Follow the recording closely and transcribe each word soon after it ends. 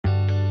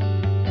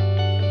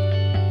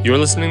You're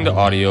listening to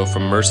audio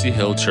from Mercy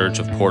Hill Church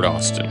of Port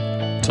Austin.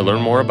 To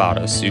learn more about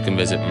us, you can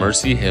visit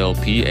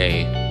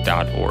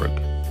mercyhillpa.org.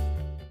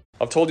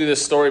 I've told you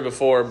this story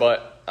before,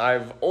 but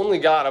I've only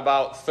got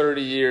about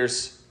 30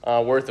 years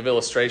worth of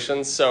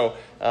illustrations, so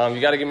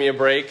you got to give me a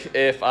break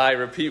if I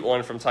repeat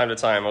one from time to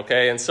time,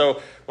 okay? And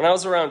so when I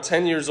was around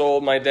 10 years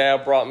old, my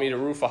dad brought me to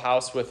roof a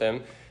house with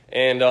him,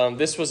 and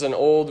this was an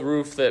old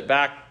roof that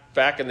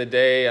back in the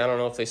day, I don't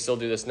know if they still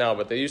do this now,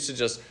 but they used to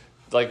just,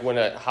 like when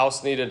a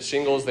house needed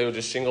shingles, they would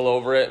just shingle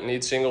over it.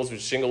 Need shingles, would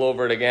shingle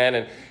over it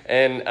again.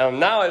 And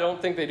now I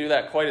don't think they do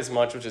that quite as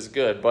much, which is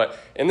good. But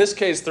in this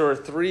case, there were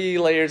 3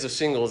 layers of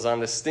shingles on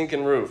this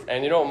stinking roof.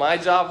 And you know what my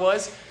job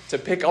was? To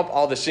pick up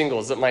all the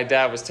shingles that my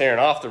dad was tearing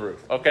off the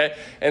roof, okay?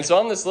 And so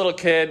I'm this little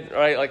kid,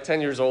 right, like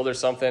 10 years old or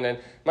something, and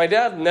my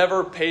dad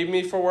never paid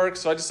me for work,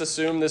 so I just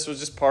assumed this was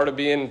just part of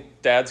being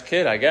dad's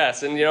kid, I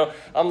guess. And, you know,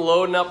 I'm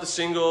loading up the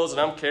shingles,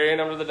 and I'm carrying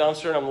them to the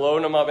dumpster, and I'm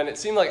loading them up, and it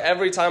seemed like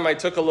every time I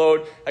took a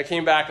load, I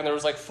came back, and there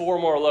was like 4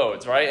 more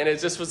loads, right? And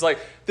it just was like,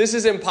 this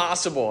is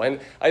impossible.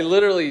 And I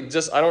literally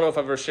just, I don't know if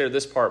I've ever shared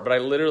this part, but I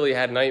literally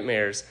had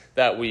nightmares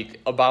that week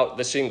about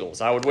the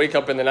shingles. I would wake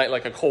up in the night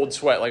like a cold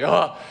sweat, like,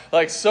 oh,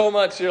 like so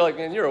much. You're like,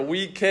 man, you're a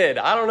weak kid.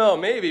 I don't know,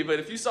 maybe, but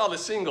if you saw the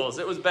shingles,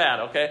 it was bad,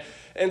 okay?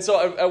 And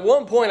so at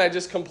one point, I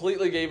just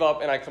completely gave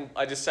up, and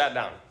I just sat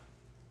down.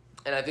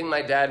 And I think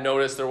my dad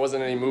noticed there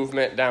wasn't any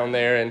movement down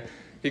there, and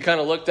he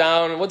kind of looked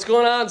down, and what's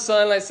going on,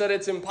 son? And I said,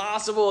 it's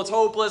impossible, it's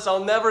hopeless,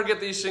 I'll never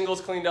get these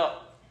shingles cleaned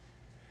up.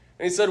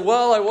 And he said,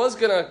 well, I was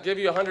going to give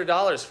you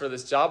 $100 for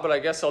this job, but I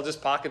guess I'll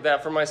just pocket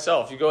that for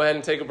myself. You go ahead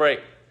and take a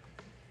break.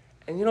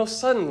 And you know,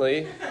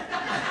 suddenly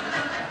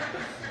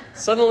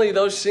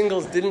those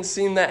shingles didn't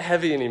seem that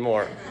heavy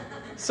anymore.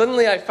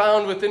 Suddenly I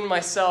found within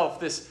myself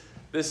this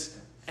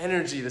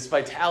energy, this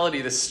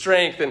vitality, this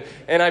strength,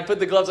 and I put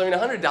the gloves. I mean,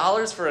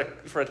 $100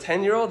 for a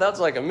 10-year-old, that's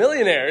like a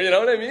millionaire, you know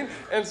what I mean?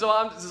 And so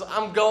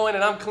I'm going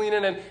and I'm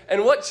cleaning,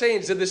 and what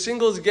changed? Did the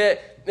shingles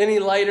get any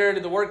lighter?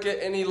 Did the work get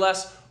any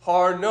less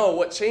hard? No,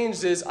 what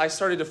changed is I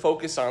started to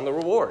focus on the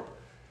reward.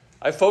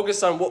 I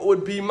focused on what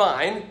would be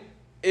mine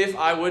if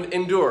I would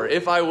endure,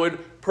 if I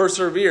would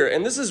persevere.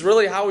 And this is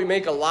really how we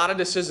make a lot of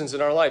decisions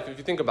in our life, if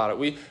you think about it.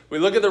 We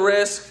look at the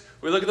risk,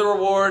 we look at the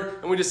reward,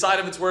 and we decide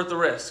if it's worth the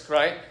risk,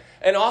 right?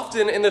 And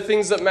often in the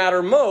things that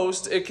matter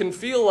most, it can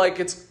feel like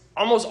it's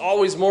almost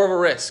always more of a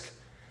risk.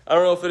 I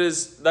don't know if it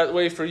is that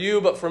way for you,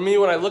 but for me,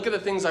 when I look at the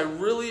things I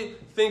really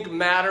think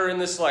matter in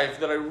this life,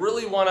 that I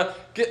really want to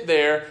get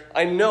there,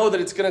 I know that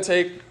it's going to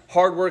take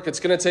hard work, it's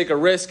going to take a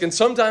risk, and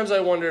sometimes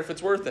I wonder if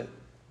it's worth it.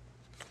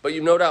 But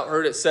you've no doubt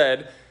heard it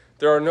said,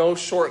 there are no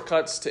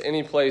shortcuts to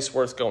any place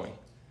worth going.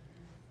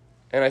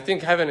 And I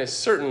think heaven is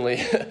certainly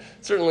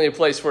a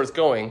place worth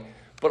going.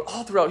 But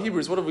all throughout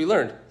Hebrews, what have we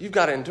learned? You've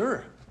got to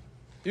endure.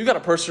 You've got to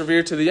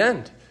persevere to the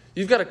end.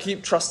 You've got to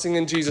keep trusting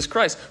in Jesus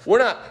Christ.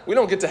 We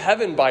don't get to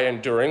heaven by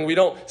enduring. We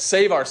don't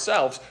save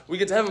ourselves. We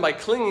get to heaven by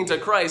clinging to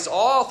Christ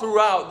all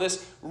throughout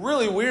this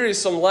really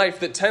wearisome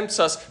life that tempts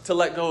us to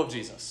let go of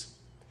Jesus.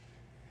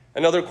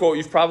 Another quote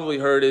you've probably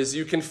heard is,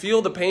 you can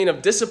feel the pain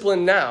of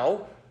discipline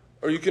now,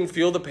 or you can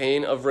feel the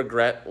pain of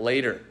regret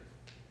later.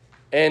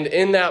 And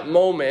in that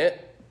moment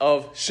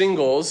of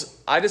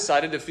shingles, I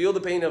decided to feel the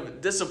pain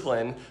of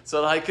discipline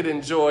so that I could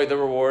enjoy the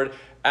reward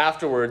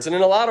afterwards. And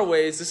in a lot of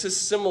ways, this is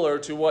similar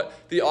to what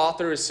the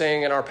author is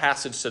saying in our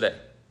passage today.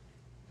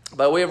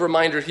 By way of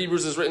reminder,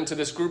 Hebrews is written to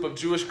this group of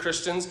Jewish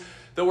Christians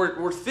that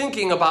were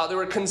thinking about, they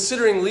were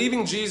considering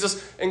leaving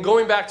Jesus and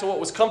going back to what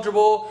was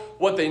comfortable,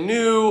 what they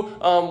knew,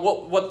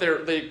 what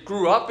they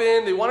grew up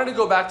in. They wanted to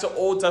go back to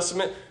Old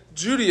Testament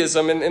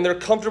Judaism and their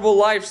comfortable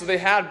lives that they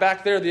had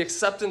back there, the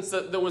acceptance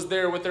that was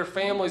there with their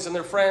families and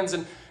their friends,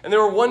 and they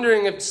were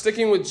wondering if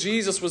sticking with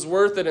Jesus was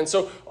worth it. And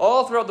so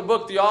all throughout the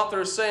book, the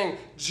author is saying,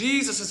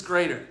 Jesus is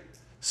greater.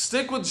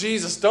 Stick with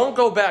Jesus. Don't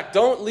go back.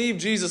 Don't leave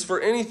Jesus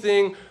for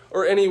anything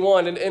or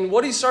anyone. And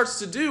what he starts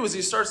to do is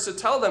he starts to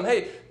tell them,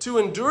 hey, to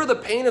endure the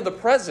pain of the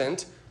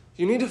present,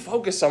 you need to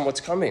focus on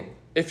what's coming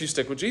if you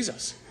stick with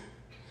Jesus.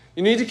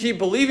 You need to keep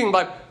believing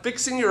by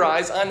fixing your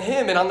eyes on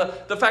him and on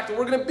the fact that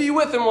we're going to be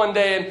with him one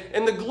day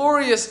and the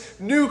glorious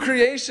new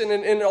creation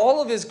and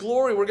all of his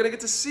glory. We're going to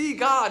get to see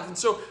God. And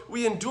so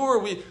we endure,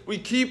 we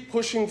keep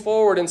pushing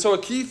forward. And so a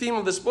key theme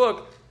of this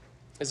book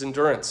is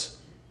endurance,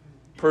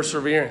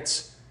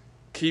 perseverance.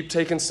 Keep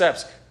taking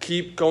steps.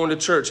 Keep going to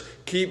church.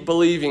 Keep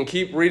believing.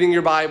 Keep reading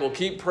your Bible.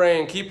 Keep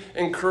praying. Keep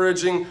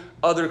encouraging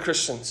other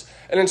Christians.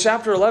 And in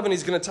chapter 11,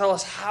 he's going to tell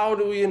us, how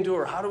do we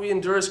endure? How do we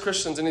endure as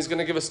Christians? And he's going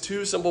to give us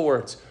 2 simple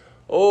words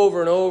over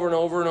and over and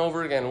over and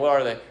over again. What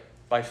are they?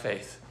 By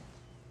faith.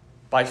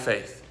 By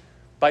faith.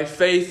 By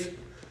faith,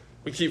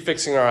 we keep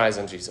fixing our eyes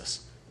on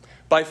Jesus.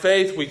 By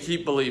faith, we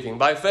keep believing.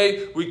 By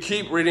faith, we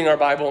keep reading our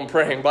Bible and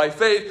praying. By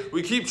faith,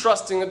 we keep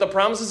trusting that the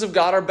promises of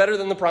God are better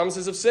than the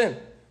promises of sin.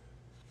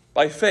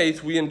 By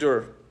faith, we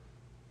endure.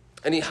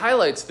 And he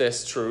highlights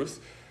this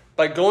truth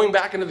by going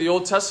back into the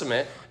Old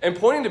Testament and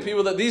pointing to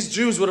people that these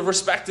Jews would have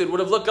respected, would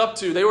have looked up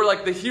to. They were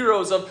like the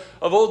heroes of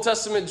Old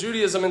Testament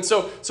Judaism. And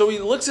so he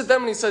looks at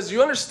them and he says,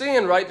 you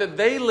understand, right, that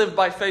they lived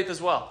by faith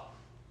as well.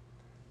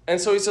 And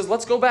so he says,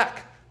 let's go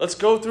back. Let's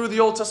go through the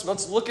Old Testament.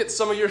 Let's look at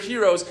some of your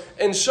heroes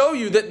and show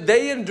you that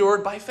they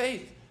endured by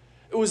faith.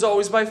 It was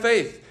always by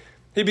faith.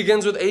 He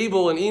begins with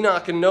Abel and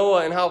Enoch and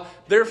Noah and how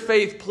their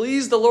faith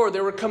pleased the Lord. They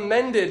were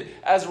commended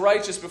as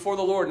righteous before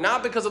the Lord,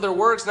 not because of their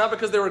works, not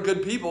because they were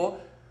good people,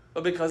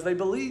 but because they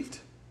believed.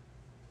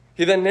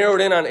 He then narrowed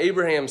in on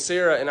Abraham,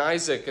 Sarah, and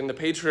Isaac and the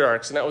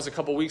patriarchs, and that was a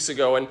couple weeks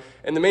ago.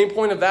 And the main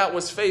point of that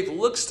was faith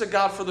looks to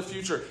God for the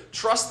future.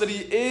 Trust that he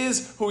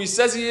is who he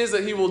says he is,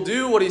 that he will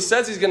do what he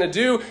says he's going to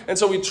do. And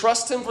so we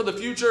trust him for the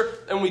future,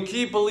 and we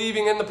keep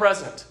believing in the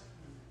present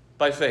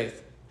by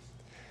faith.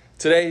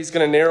 Today he's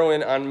going to narrow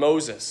in on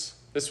Moses.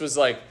 This was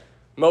like,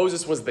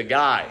 Moses was the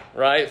guy,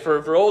 right?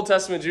 For Old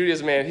Testament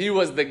Judaism, man, he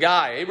was the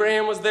guy.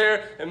 Abraham was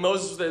there and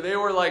Moses was there. They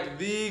were like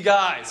the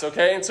guys,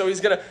 okay? And so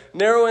he's going to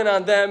narrow in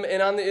on them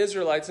and on the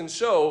Israelites and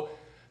show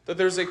that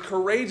there's a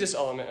courageous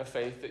element of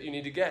faith that you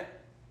need to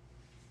get.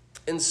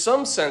 In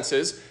some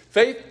senses,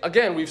 faith,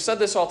 again, we've said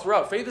this all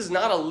throughout, faith is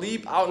not a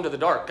leap out into the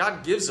dark.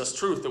 God gives us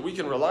truth that we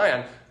can rely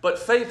on, but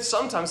faith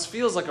sometimes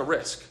feels like a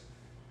risk.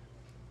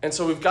 And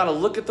so we've got to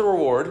look at the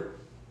reward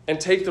and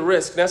take the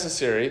risk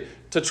necessary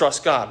to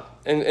trust God.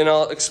 And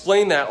I'll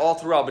explain that all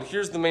throughout, but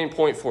here's the main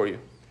point for you.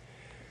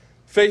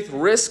 Faith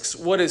risks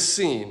what is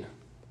seen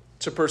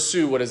to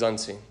pursue what is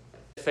unseen.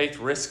 Faith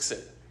risks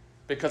it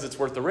because it's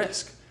worth the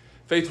risk.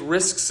 Faith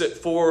risks it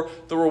for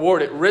the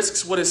reward. It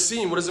risks what is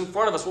seen, what is in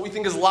front of us, what we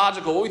think is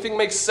logical, what we think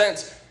makes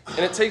sense, and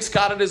it takes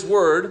God at his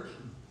word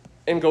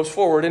and goes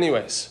forward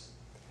anyways.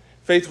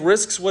 Faith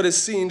risks what is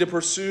seen to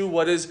pursue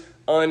what is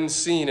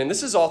unseen. And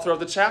this is all throughout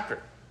the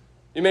chapter.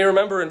 You may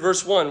remember in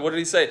verse 1, what did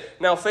he say?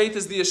 Now faith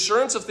is the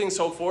assurance of things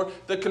hoped for,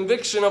 the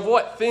conviction of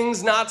what?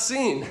 Things not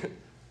seen.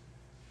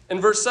 In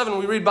verse 7,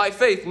 we read, by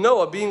faith,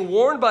 Noah, being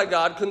warned by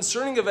God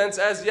concerning events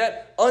as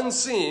yet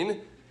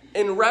unseen,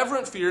 in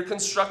reverent fear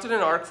constructed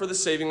an ark for the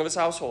saving of his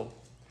household.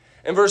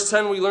 In verse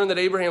 10, we learn that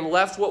Abraham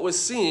left what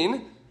was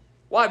seen.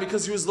 Why?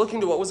 Because he was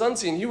looking to what was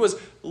unseen. He was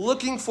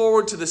looking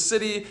forward to the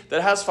city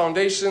that has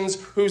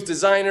foundations, whose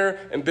designer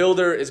and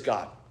builder is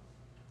God.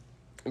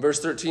 And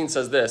verse 13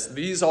 says this,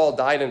 these all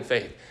died in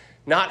faith,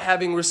 not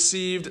having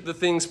received the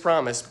things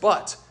promised,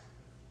 but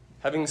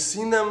having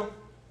seen them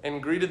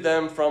and greeted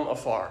them from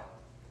afar.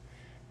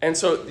 And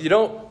so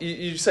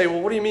you say,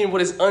 well, what do you mean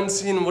what is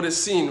unseen and what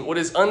is seen? What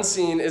is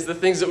unseen is the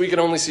things that we can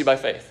only see by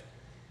faith.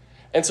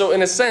 And so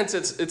in a sense,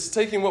 it's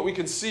taking what we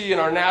can see in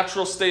our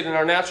natural state, in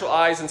our natural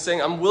eyes, and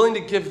saying, I'm willing to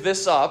give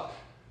this up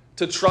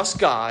to trust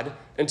God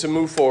and to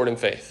move forward in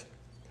faith.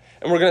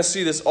 And we're going to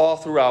see this all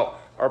throughout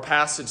our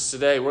passage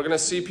today. We're going to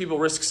see people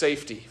risk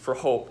safety for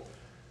hope,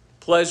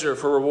 pleasure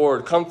for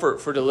reward, comfort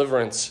for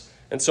deliverance,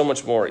 and so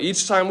much more.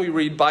 Each time we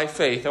read by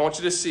faith, I want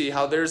you to see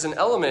how there's an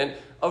element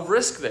of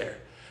risk there.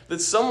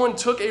 That someone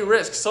took a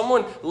risk.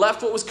 Someone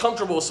left what was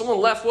comfortable. Someone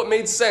left what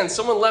made sense.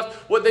 Someone left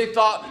what they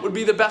thought would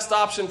be the best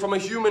option from a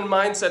human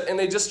mindset, and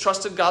they just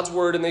trusted God's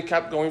word and they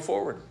kept going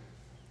forward.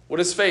 What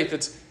is faith?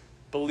 It's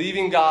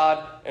believing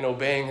God and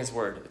obeying his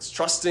word. It's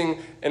trusting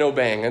and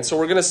obeying. And so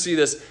we're going to see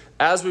this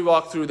as we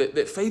walk through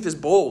that faith is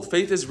bold,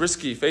 faith is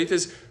risky, faith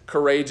is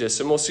courageous.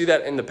 And we'll see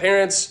that in the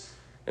parents,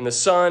 in the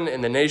son,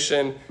 in the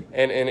nation,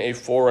 and in a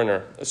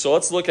foreigner. So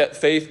let's look at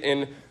faith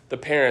in the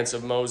parents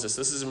of Moses.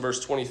 This is in verse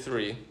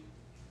 23.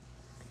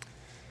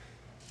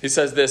 He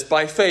says this,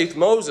 by faith,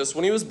 Moses,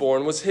 when he was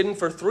born, was hidden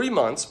for 3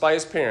 months by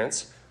his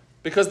parents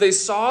because they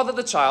saw that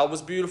the child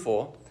was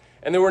beautiful,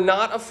 and they were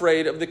not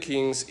afraid of the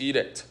king's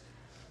edict.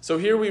 So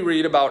here we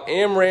read about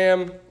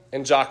Amram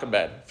and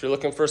Jochebed. If you're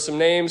looking for some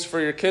names for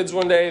your kids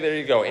one day, there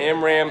you go,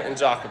 Amram and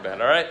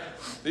Jochebed, all right?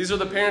 These are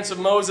the parents of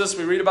Moses.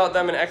 We read about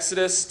them in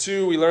Exodus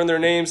 2. We learn their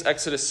names,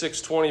 Exodus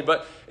 6:20.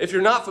 But if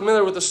you're not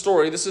familiar with the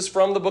story, this is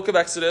from the book of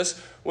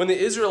Exodus when the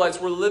Israelites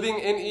were living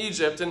in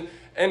Egypt.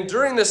 And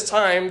during this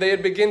time, they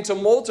had begun to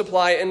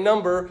multiply in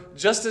number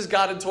just as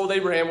God had told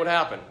Abraham would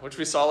happen, which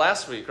we saw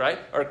last week, right?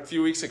 Or a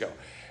few weeks ago.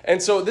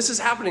 And so this is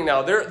happening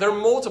now. They're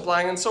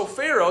multiplying. And so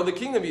Pharaoh, the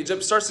king of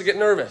Egypt, starts to get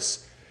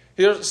nervous.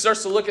 He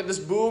starts to look at this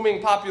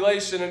booming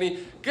population, and he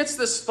gets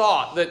this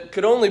thought that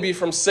could only be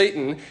from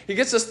Satan. He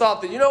gets this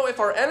thought that, if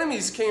our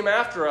enemies came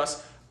after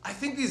us, I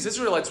think these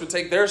Israelites would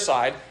take their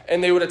side,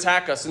 and they would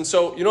attack us. And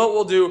so, you know what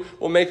we'll do?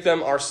 We'll make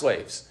them our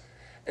slaves.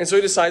 And so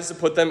he decides to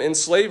put them in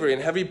slavery, in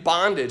heavy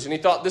bondage. And he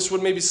thought this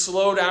would maybe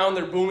slow down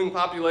their booming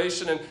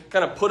population and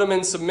kind of put them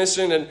in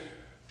submission. And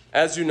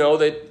as you know,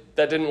 that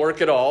didn't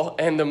work at all.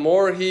 And the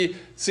more he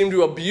seemed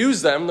to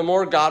abuse them, the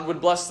more God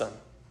would bless them.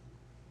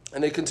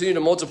 And they continue to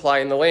multiply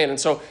in the land. And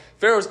so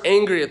Pharaoh's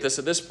angry at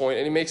this point,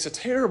 and he makes a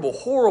terrible,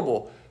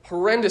 horrible,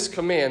 horrendous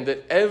command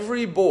that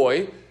every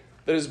boy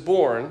that is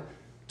born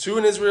to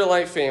an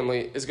Israelite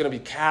family is going to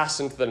be cast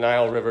into the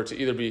Nile River to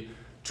either be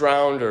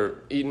drowned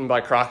or eaten by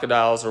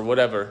crocodiles or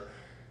whatever.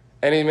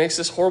 And he makes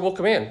this horrible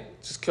command.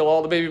 Just kill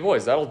all the baby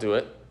boys. That'll do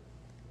it.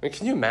 I mean,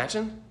 can you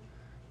imagine?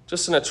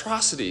 Just an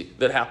atrocity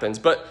that happens.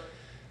 But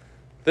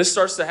this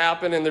starts to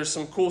happen, and there's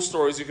some cool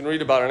stories you can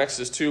read about in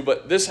Exodus 2,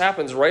 but this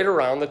happens right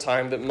around the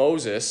time that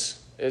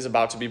Moses is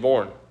about to be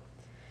born.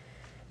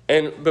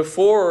 And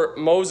before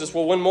Moses,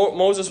 when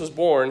Moses was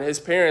born, his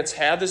parents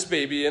had this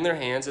baby in their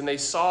hands and they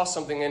saw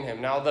something in him.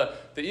 Now, the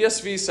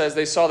ESV says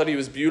they saw that he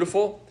was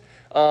beautiful.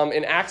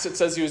 In Acts, it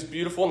says he was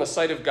beautiful in the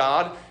sight of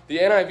God. The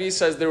NIV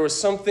says there was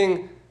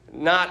something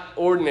not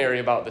ordinary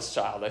about this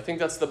child. I think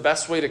that's the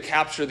best way to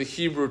capture the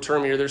Hebrew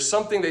term here. There's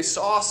something, they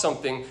saw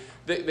something,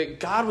 that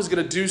God was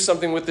going to do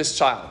something with this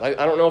child. I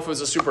don't know if it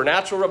was a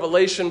supernatural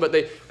revelation, but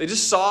they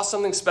just saw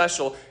something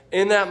special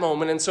in that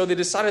moment, and so they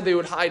decided they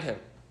would hide him.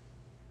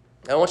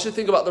 Now, I want you to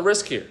think about the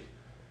risk here.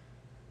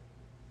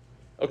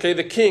 Okay,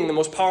 the king, the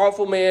most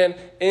powerful man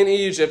in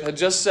Egypt, had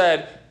just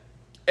said,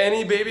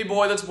 any baby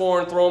boy that's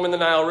born, throw him in the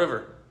Nile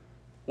River.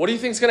 What do you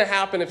think is going to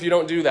happen if you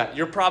don't do that?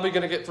 You're probably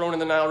going to get thrown in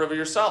the Nile River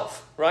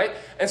yourself, right?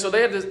 And so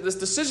they had this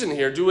decision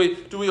here. Do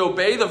we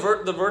obey the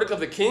verdict of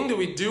the king? Do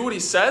we do what he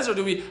says? Or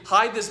do we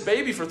hide this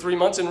baby for 3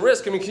 months and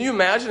risk? I mean, can you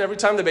imagine every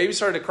time the baby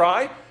started to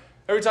cry?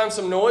 Every time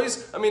some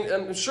noise? I mean,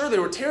 I'm sure they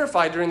were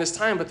terrified during this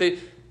time, but they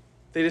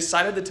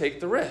decided to take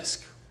the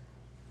risk.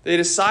 They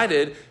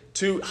decided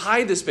to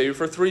hide this baby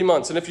for 3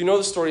 months. And if you know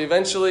the story,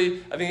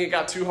 eventually, I think it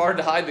got too hard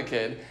to hide the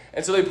kid.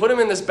 And so they put him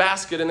in this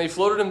basket and they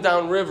floated him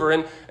downriver.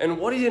 And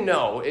what do you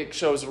know? It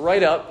shows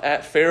right up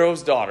at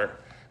Pharaoh's daughter.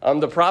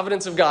 The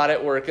providence of God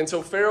at work. And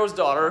so Pharaoh's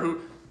daughter,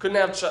 who couldn't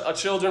have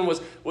children,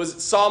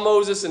 saw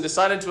Moses and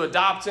decided to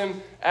adopt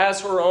him as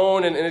her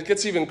own. And it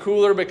gets even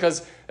cooler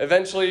because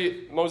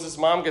eventually Moses'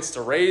 mom gets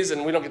to raise,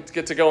 and we don't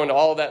get to go into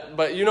all of that.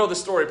 But you know the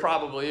story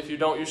probably. If you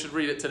don't, you should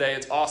read it today.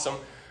 It's awesome.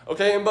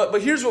 Okay,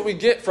 but here's what we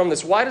get from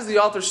this. Why does the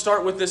author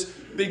start with this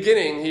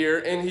beginning here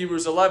in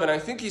Hebrews 11? I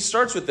think he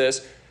starts with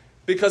this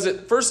because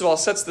it, first of all,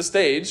 sets the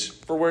stage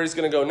for where he's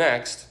going to go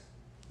next.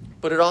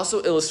 But it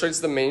also illustrates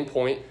the main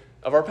point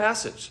of our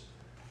passage.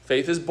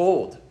 Faith is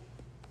bold.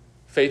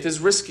 Faith is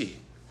risky.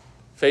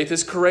 Faith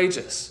is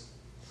courageous.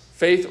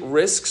 Faith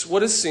risks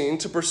what is seen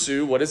to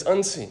pursue what is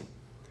unseen.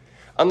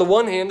 On the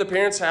one hand, the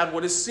parents had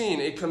what is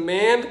seen, a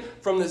command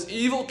from this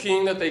evil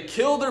king that they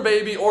kill their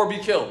baby or be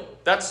killed.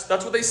 That's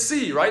what they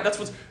see, right? That's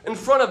what's in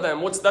front of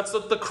them. That's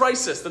the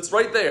crisis that's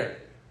right there.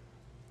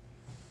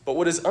 But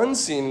what is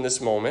unseen in this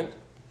moment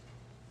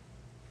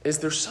is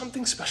there's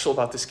something special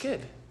about this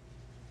kid.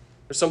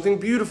 There's something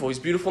beautiful. He's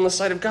beautiful in the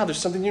sight of God. There's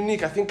something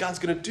unique. I think God's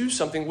going to do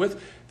something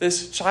with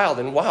this child.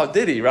 And wow,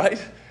 did he,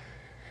 right?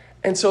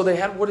 And so they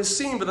had what is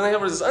seen, but then they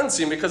had what is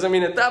unseen. Because, I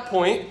mean, at that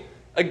point,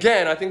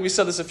 again, I think we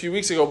said this a few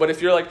weeks ago, but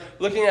if you're like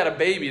looking at a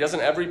baby,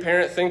 doesn't every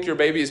parent think your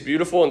baby is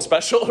beautiful and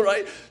special,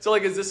 right? So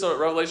like, is this a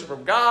revelation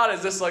from God?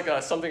 Is this like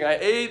something I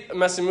ate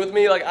messing with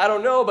me? Like, I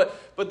don't know,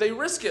 but they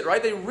risk it,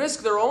 right? They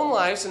risk their own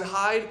lives and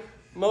hide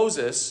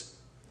Moses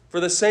for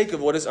the sake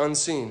of what is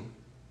unseen.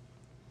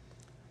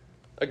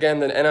 Again,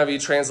 the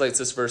NIV translates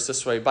this verse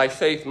this way. By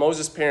faith,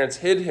 Moses' parents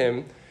hid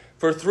him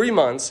for 3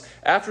 months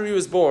after he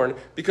was born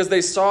because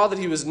they saw that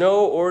he was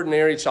no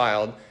ordinary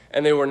child,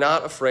 and they were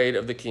not afraid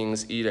of the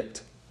king's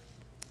edict.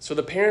 So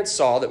the parents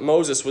saw that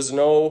Moses was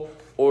no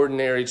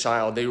ordinary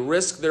child. They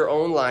risked their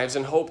own lives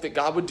and hoped that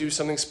God would do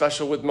something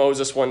special with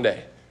Moses one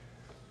day.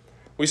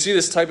 We see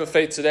this type of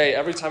faith today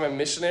every time a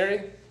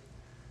missionary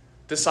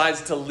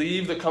decides to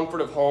leave the comfort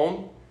of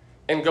home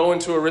and go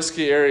into a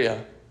risky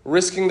area,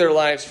 risking their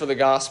lives for the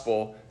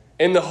gospel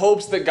in the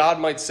hopes that God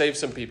might save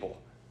some people.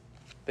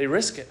 They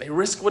risk it. They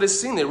risk what is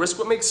seen. They risk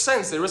what makes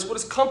sense. They risk what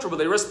is comfortable.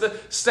 They risk the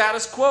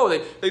status quo.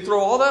 They throw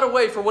all that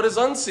away for what is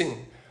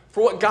unseen,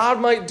 for what God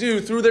might do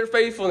through their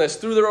faithfulness,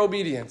 through their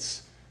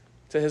obedience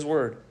to his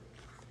word.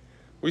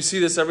 We see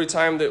this every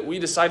time that we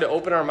decide to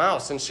open our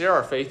mouths and share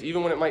our faith,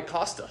 even when it might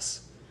cost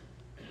us.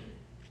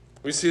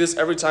 We see this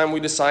every time we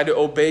decide to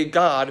obey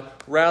God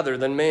rather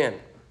than man.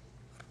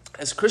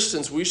 As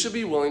Christians, we should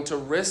be willing to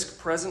risk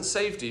present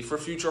safety for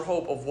future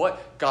hope of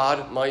what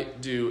God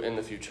might do in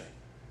the future.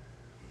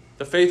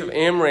 The faith of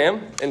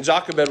Amram and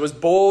Jochebed was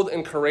bold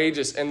and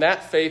courageous, and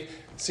that faith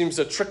seems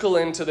to trickle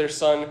into their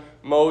son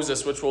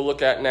Moses, which we'll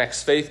look at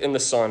next. Faith in the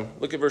Son.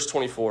 Look at verse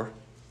 24.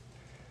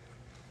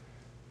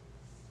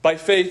 By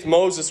faith,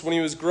 Moses, when he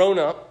was grown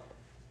up,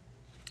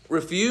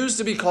 refused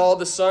to be called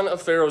the son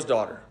of Pharaoh's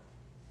daughter,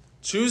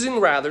 choosing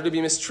rather to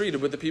be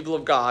mistreated with the people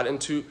of God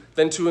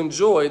than to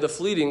enjoy the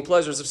fleeting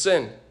pleasures of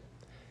sin.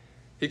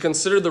 He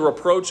considered the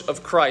reproach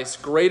of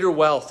Christ greater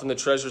wealth than the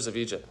treasures of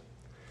Egypt,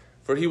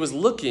 for he was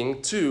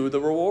looking to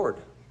the reward.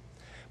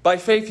 By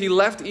faith he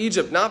left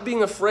Egypt, not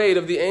being afraid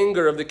of the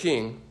anger of the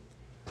king,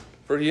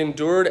 for he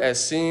endured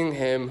as seeing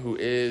him who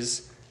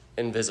is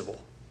invisible.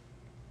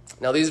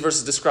 Now these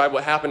verses describe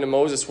what happened to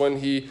Moses when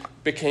he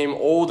became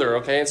older,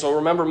 okay? And so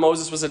remember,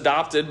 Moses was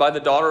adopted by the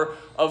daughter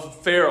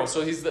of Pharaoh.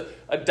 So he's the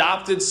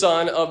adopted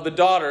son of the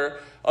daughter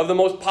of the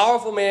most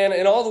powerful man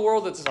in all the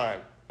world at the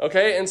time,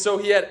 okay? And so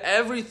he had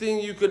everything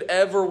you could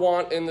ever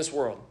want in this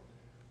world.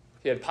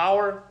 He had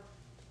power,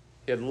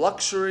 he had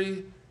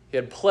luxury, he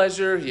had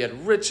pleasure, he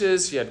had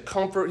riches, he had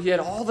comfort, he had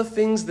all the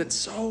things that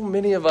so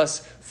many of us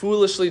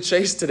foolishly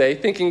chase today,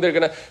 thinking they're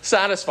going to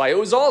satisfy. It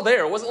was all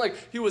there. It wasn't like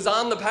he was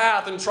on the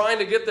path and trying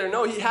to get there.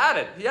 No, he had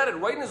it. He had it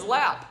right in his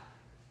lap.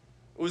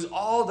 It was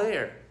all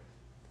there.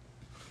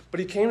 But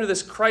he came to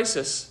this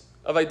crisis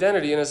of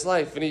identity in his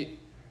life, and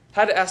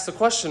had to ask the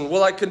question,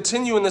 will I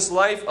continue in this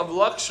life of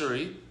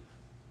luxury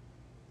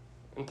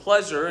and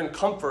pleasure and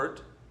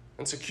comfort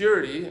and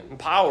security and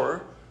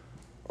power,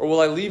 or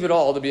will I leave it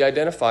all to be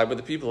identified with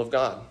the people of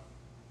God?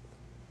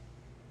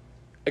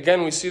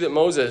 Again, we see that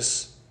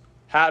Moses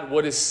had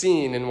what is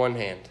seen in one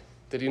hand.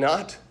 Did he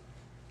not?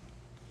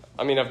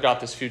 I mean, I've got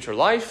this future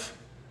life.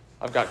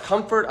 I've got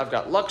comfort. I've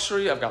got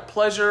luxury. I've got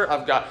pleasure.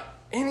 I've got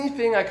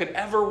anything I could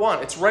ever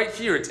want. It's right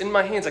here. It's in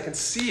my hands. I can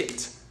see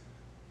it.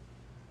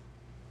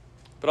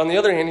 But on the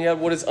other hand, he had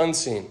what is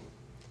unseen,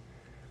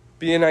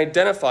 being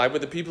identified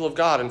with the people of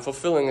God and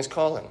fulfilling his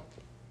calling.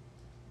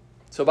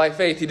 So by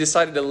faith, he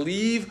decided to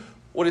leave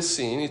what is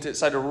seen. He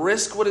decided to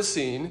risk what is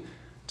seen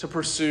to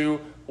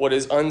pursue what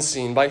is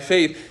unseen. By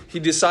faith, he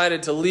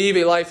decided to leave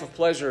a life of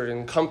pleasure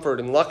and comfort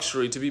and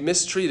luxury to be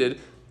mistreated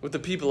with the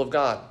people of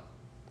God.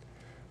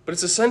 But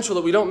it's essential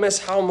that we don't miss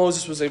how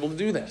Moses was able to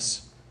do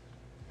this.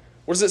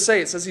 What does it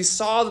say? It says he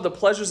saw that the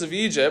pleasures of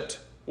Egypt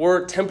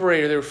were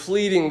temporary, they were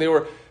fleeting, they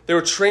were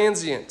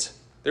transient,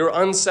 they were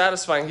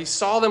unsatisfying. He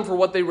saw them for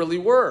what they really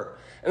were.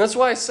 And that's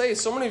why I say,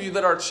 so many of you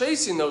that are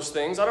chasing those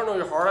things, I don't know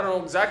your heart, I don't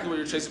know exactly what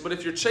you're chasing, but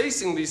if you're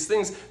chasing these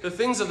things, the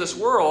things of this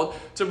world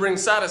to bring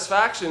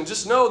satisfaction,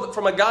 just know that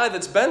from a guy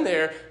that's been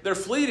there, they're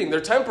fleeting,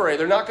 they're temporary,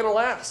 they're not going to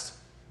last.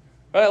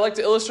 Right? I like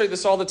to illustrate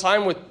this all the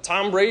time with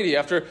Tom Brady.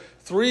 After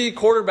 3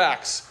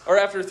 quarterbacks, or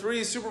after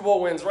 3 Super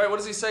Bowl wins, right? What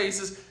does he say? He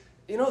says,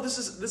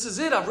 this is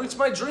it. I've reached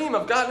my dream.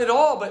 I've gotten it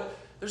all, but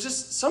there's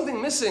just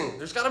something missing.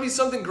 There's got to be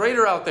something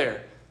greater out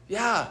there.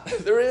 Yeah,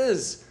 there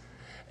is.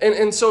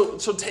 And so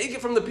take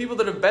it from the people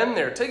that have been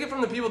there. Take it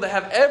from the people that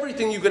have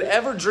everything you could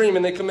ever dream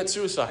and they commit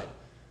suicide.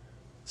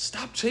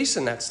 Stop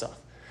chasing that stuff.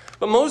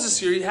 But Moses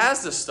here, he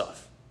has this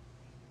stuff.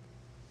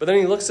 But then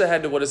he looks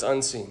ahead to what is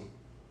unseen.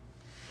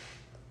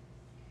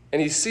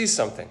 And he sees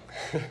something.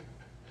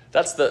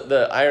 That's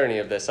the irony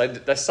of this. I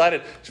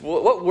decided,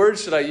 what word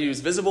should I use?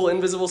 Visible,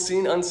 invisible,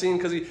 seen, unseen?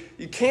 Because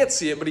he can't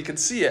see it, but he can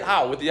see it.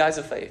 How? With the eyes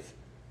of faith.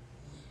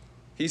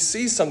 He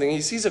sees something.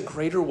 He sees a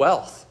greater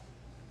wealth.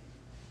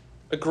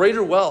 A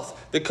greater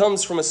wealth that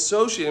comes from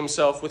associating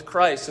himself with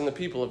Christ and the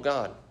people of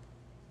God.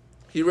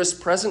 He risked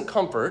present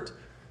comfort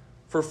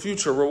for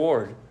future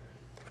reward.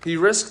 He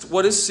risked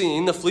what is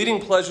seen, the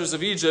fleeting pleasures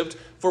of Egypt,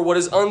 for what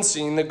is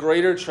unseen, the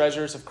greater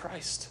treasures of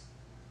Christ.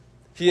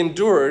 He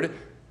endured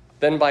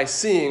then by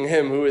seeing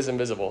him who is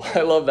invisible.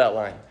 I love that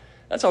line.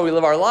 That's how we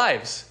live our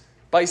lives.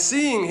 By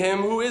seeing him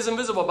who is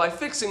invisible, by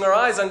fixing our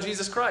eyes on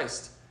Jesus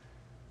Christ.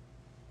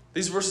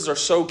 These verses are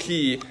so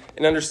key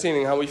in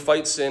understanding how we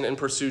fight sin and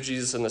pursue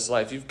Jesus in this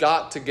life. You've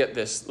got to get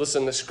this.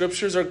 Listen, the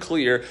scriptures are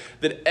clear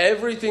that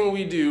everything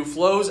we do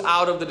flows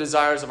out of the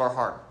desires of our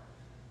heart.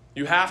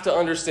 You have to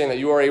understand that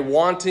you are a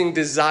wanting,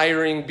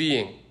 desiring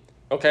being,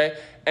 okay?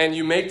 And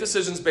you make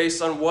decisions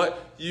based on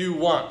what you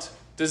want.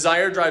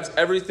 Desire drives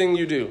everything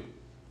you do.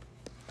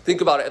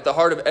 Think about it. At the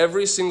heart of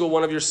every single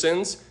one of your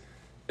sins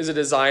is a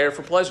desire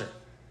for pleasure,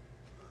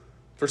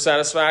 for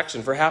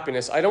satisfaction, for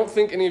happiness. I don't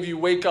think any of you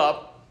wake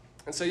up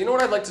and say, you know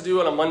what I'd like to do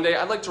on a Monday?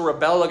 I'd like to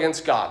rebel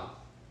against God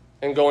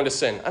and go into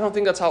sin. I don't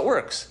think that's how it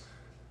works.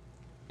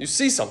 You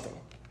see something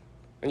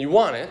and you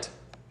want it.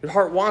 Your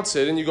heart wants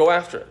it and you go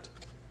after it.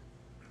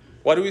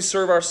 Why do we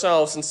serve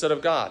ourselves instead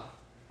of God?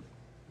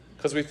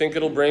 Because we think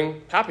it'll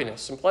bring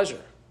happiness and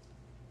pleasure.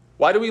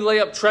 Why do we lay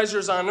up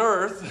treasures on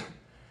earth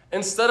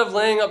instead of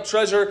laying up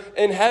treasure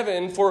in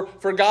heaven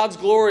for God's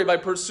glory by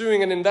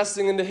pursuing and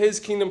investing into his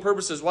kingdom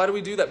purposes? Why do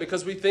we do that?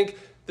 Because we think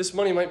this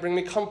money might bring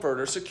me comfort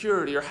or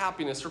security or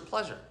happiness or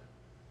pleasure.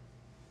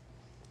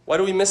 Why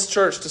do we miss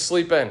church to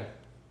sleep in?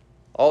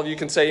 All of you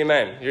can say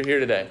amen. You're here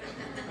today.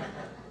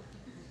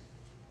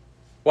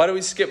 Why do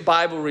we skip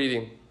Bible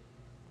reading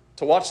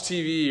to watch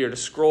TV or to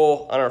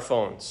scroll on our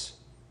phones?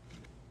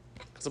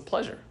 Because of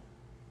pleasure.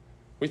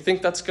 We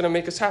think that's going to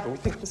make us happy. We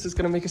think this is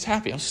going to make us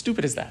happy. How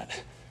stupid is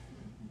that?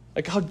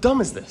 Like, how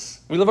dumb is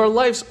this? We live our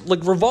lives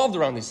revolved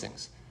around these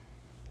things.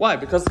 Why?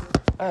 Because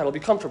it'll be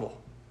comfortable.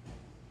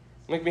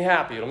 It'll make me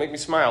happy. It'll make me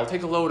smile. It'll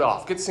take a load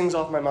off. Get things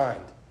off my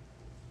mind.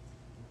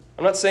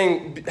 I'm not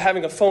saying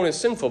having a phone is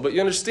sinful, but you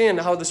understand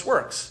how this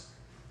works,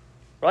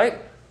 right?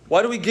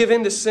 Why do we give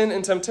in to sin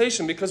and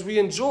temptation? Because we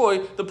enjoy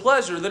the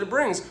pleasure that it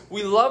brings.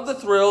 We love the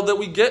thrill that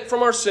we get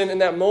from our sin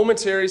and that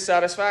momentary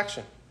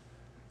satisfaction.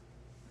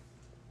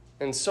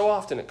 And so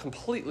often it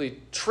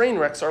completely train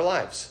wrecks our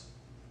lives.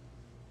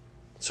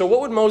 So what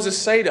would Moses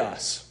say to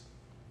us?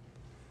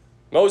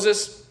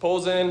 Moses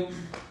pulls in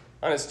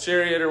on his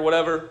chariot or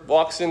whatever,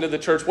 walks into the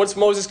church. What's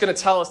Moses going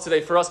to tell us today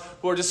for us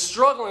who are just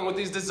struggling with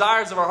these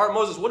desires of our heart?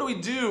 Moses, what do we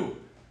do?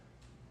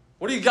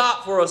 What do you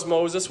got for us,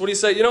 Moses? What do you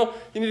say? You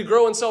need to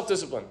grow in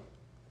self-discipline.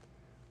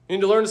 You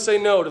need to learn to say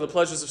no to the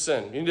pleasures of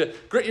sin. You need to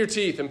grit your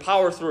teeth and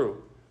power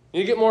through. You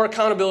need to get more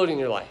accountability in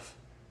your life.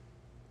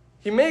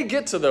 He may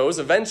get to those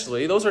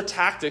eventually. Those are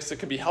tactics that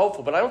could be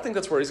helpful, but I don't think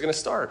that's where he's going to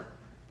start.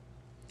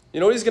 You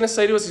know what he's going to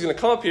say to us? He's going to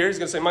come up here. He's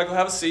going to say, Michael,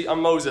 have a seat.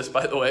 I'm Moses,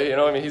 by the way.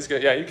 He's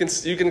going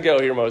to, you can go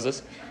here,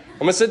 Moses. I'm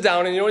going to sit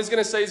down, and you know what he's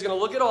going to say? He's going to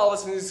look at all of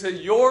us, and he's going to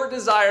say, your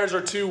desires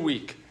are too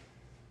weak.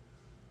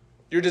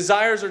 Your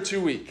desires are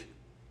too weak.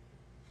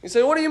 You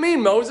say, what do you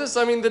mean, Moses?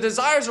 I mean, the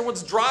desires are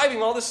what's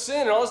driving all this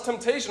sin and all this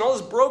temptation, all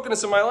this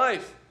brokenness in my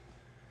life.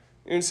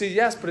 And you say,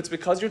 yes, but it's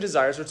because your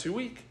desires are too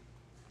weak.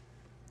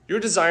 You're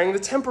desiring the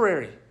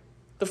temporary,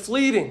 the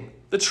fleeting,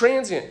 the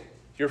transient.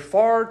 You're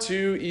far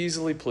too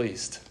easily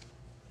pleased.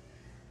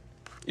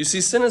 You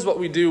see, sin is what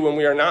we do when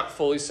we are not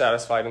fully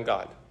satisfied in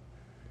God.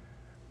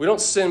 We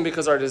don't sin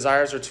because our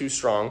desires are too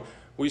strong.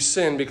 We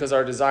sin because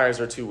our desires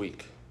are too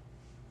weak.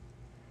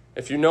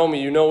 If you know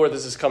me, you know where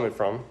this is coming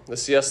from. The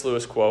C.S.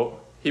 Lewis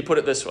quote, he put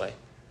it this way: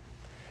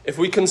 if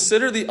we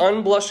consider the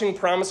unblushing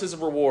promises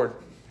of reward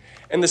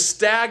and the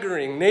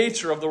staggering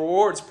nature of the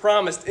rewards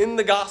promised in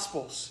the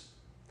Gospels,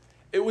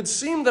 it would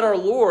seem that our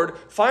Lord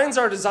finds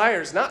our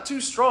desires not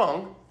too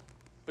strong,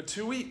 but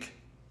too weak.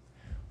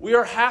 We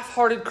are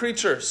half-hearted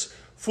creatures,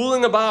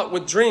 fooling about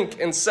with drink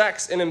and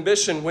sex and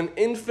ambition when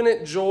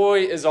infinite joy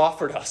is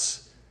offered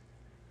us.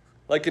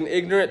 Like an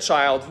ignorant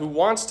child who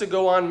wants to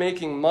go on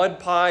making mud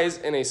pies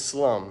in a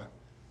slum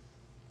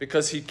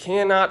because he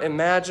cannot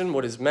imagine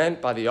what is meant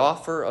by the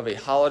offer of a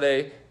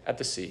holiday at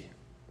the sea.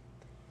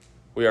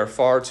 We are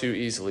far too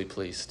easily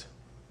pleased.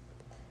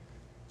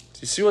 Do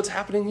you see what's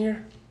happening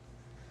here?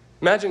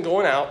 Imagine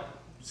going out,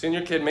 seeing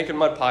your kid making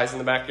mud pies in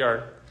the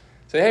backyard.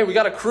 Say, hey, we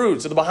got a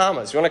cruise to the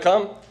Bahamas. You want to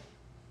come?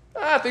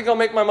 I think I'll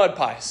make my mud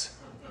pies.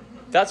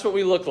 That's what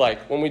we look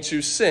like when we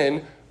choose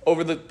sin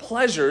over the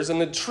pleasures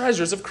and the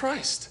treasures of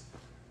Christ.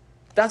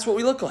 That's what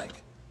we look like.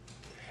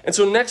 And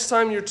so next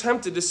time you're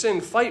tempted to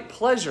sin, fight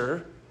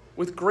pleasure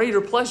with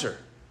greater pleasure.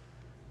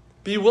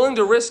 Be willing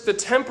to risk the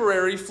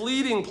temporary,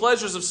 fleeting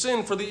pleasures of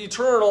sin for the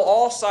eternal,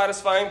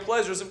 all-satisfying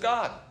pleasures of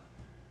God.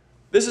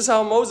 This is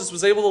how Moses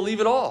was able to leave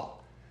it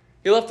all.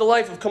 He left a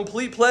life of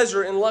complete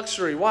pleasure and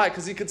luxury. Why?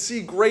 Because he could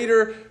see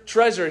greater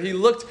treasure. He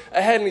looked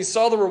ahead and he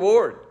saw the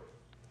reward.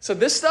 So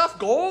this stuff,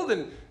 gold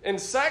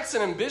and sex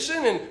and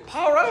ambition and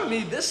power, I don't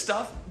need this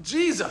stuff.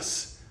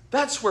 Jesus,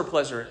 that's where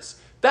pleasure is.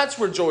 That's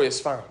where joy is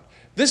found.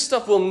 This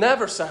stuff will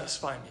never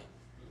satisfy me.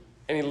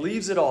 And he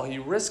leaves it all. He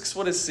risks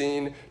what is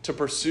seen to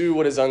pursue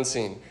what is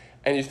unseen.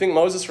 And you think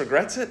Moses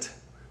regrets it?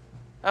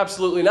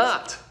 Absolutely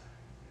not.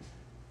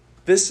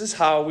 This is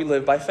how we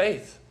live by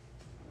faith.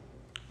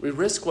 We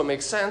risk what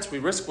makes sense. We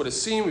risk what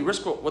is seen. We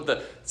risk what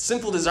the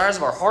sinful desires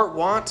of our heart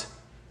want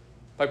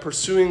by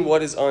pursuing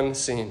what is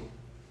unseen.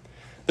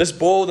 This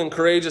bold and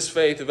courageous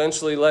faith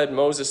eventually led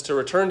Moses to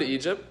return to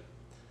Egypt,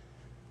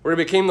 where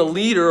he became the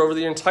leader over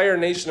the entire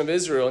nation of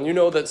Israel. And you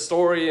know that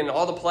story and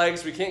all the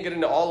plagues. We can't get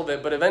into all of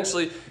it, but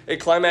eventually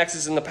it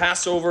climaxes in the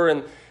Passover,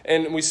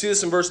 and we see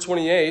this in verse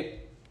 28.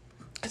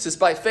 It says,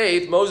 by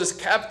faith, Moses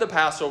kept the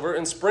Passover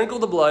and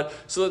sprinkled the blood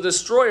so that the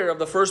destroyer of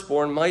the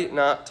firstborn might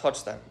not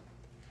touch them.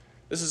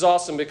 This is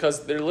awesome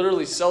because they're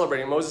literally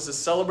celebrating. Moses is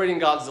celebrating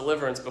God's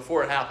deliverance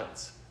before it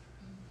happens.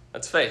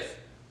 That's faith.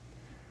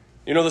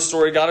 You know the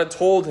story. God had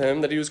told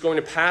him that he was going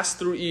to pass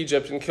through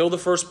Egypt and kill the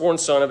firstborn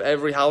son of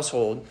every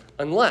household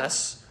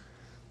unless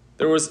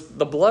there was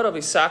the blood of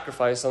a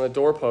sacrifice on the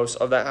doorpost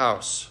of that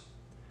house.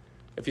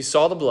 If he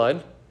saw the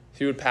blood,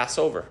 he would pass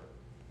over.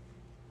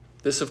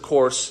 This, of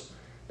course,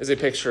 is a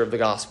picture of the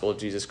gospel of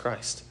Jesus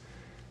Christ.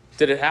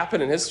 Did it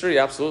happen in history?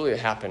 Absolutely it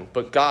happened.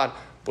 But God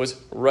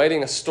was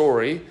writing a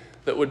story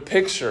that would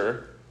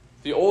picture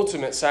the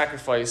ultimate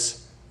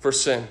sacrifice for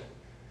sin.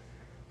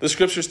 The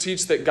scriptures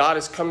teach that God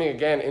is coming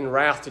again in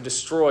wrath to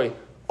destroy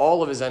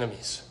all of his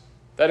enemies.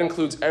 That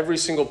includes every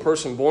single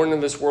person born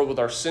in this world with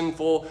our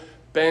sinful,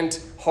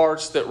 bent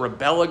hearts that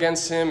rebel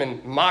against him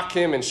and mock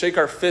him and shake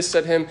our fists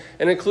at him.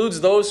 And it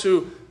includes those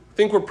who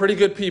think we're pretty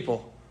good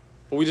people,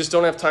 but we just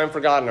don't have time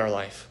for God in our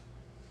life.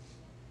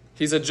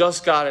 He's a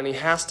just God and he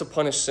has to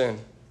punish sin.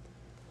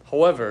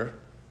 However,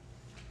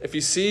 if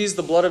he sees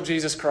the blood of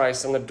Jesus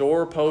Christ on the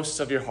doorposts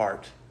of your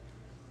heart,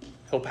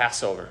 he'll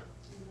pass over.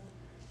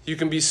 You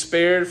can be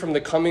spared from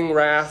the coming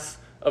wrath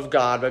of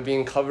God by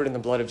being covered in the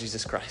blood of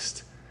Jesus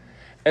Christ.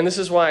 And this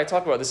is why I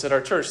talk about this at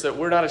our church, that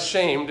we're not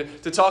ashamed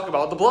to talk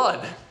about the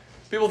blood.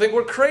 People think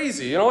we're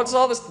crazy. You know, what's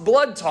all this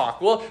blood talk?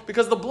 Well,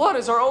 because the blood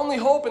is our only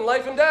hope in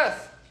life and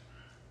death.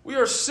 We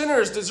are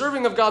sinners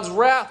deserving of God's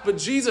wrath, but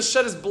Jesus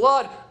shed his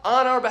blood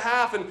on our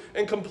behalf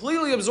and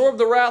completely absorbed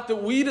the wrath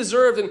that we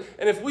deserved.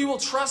 And if we will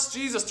trust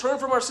Jesus, turn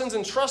from our sins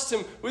and trust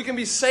him, we can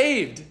be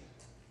saved.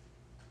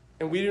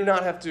 And we do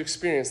not have to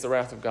experience the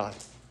wrath of God.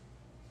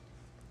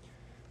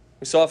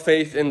 We saw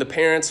faith in the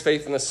parents,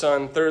 faith in the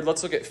son. Third,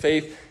 let's look at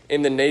faith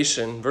in the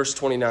nation. Verse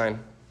 29. It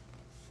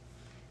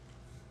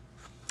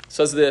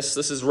says this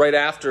is right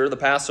after the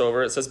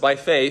Passover. It says, by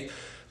faith,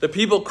 the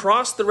people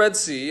crossed the Red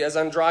Sea as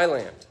on dry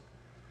land.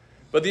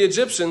 But the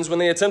Egyptians, when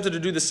they attempted to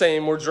do the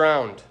same, were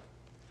drowned.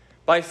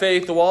 By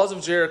faith, the walls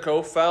of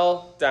Jericho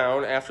fell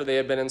down after they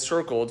had been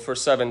encircled for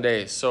 7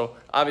 days. So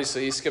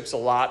obviously he skips a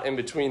lot in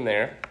between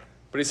there,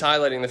 but he's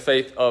highlighting the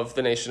faith of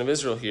the nation of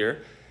Israel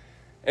here.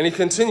 And he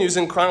continues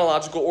in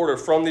chronological order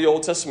from the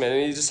Old Testament.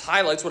 And he just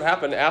highlights what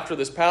happened after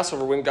this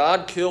Passover. When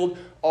God killed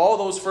all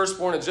those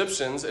firstborn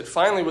Egyptians, it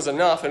finally was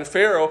enough. And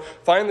Pharaoh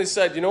finally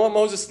said, you know what,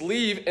 Moses,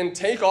 leave and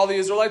take all the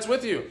Israelites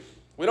with you.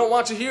 We don't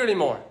want you here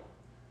anymore.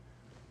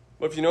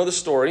 But if you know the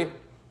story,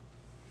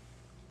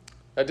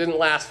 That didn't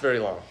last very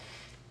long.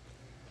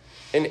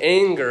 In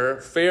anger,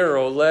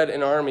 Pharaoh led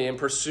an army in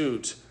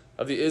pursuit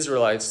of the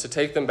Israelites to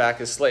take them back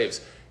as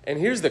slaves. And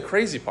here's the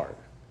crazy part.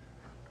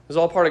 It was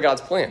all part of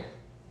God's plan.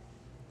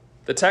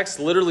 The text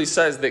literally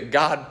says that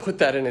God put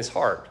that in his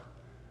heart.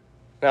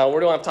 Now,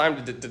 we don't have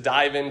time to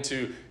dive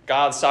into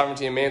God's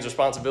sovereignty and man's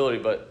responsibility,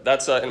 but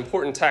that's an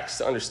important text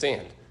to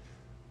understand.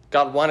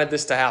 God wanted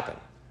this to happen.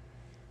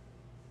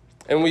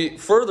 And we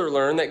further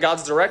learn that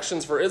God's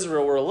directions for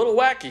Israel were a little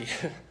wacky.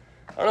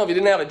 I don't know if he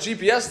didn't have a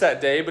GPS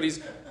that day, but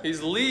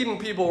he's leading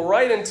people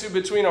right into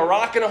between a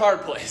rock and a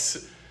hard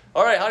place.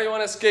 All right, how do you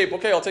want to escape?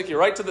 Okay, I'll take you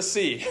right to the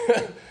sea.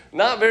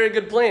 Not very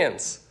good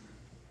plans.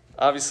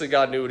 Obviously,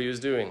 God knew what he was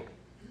doing.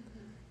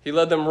 He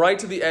led them right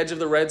to the edge of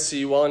the Red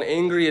Sea while an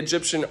angry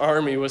Egyptian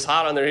army was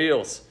hot on their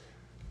heels.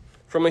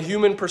 From a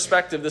human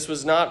perspective, this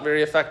was not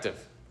very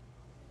effective.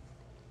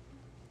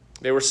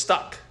 They were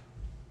stuck.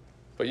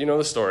 But you know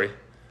the story.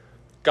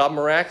 God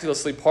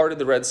miraculously parted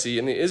the Red Sea,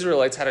 and the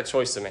Israelites had a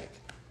choice to make.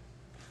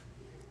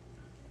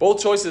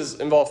 Both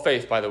choices involve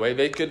faith, by the way.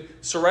 They could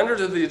surrender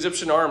to the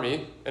Egyptian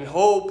army and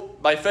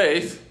hope by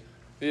faith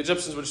the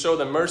Egyptians would show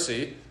them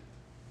mercy,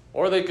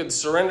 or they could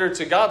surrender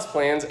to God's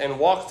plans and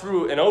walk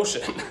through an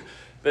ocean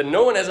that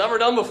no one has ever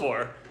done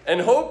before and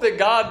hope that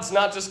God's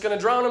not just going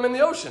to drown them in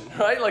the ocean,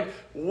 right? Like,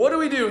 what do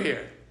we do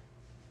here?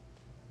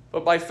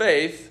 But by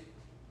faith,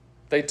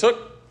 they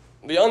took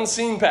the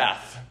unseen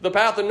path, the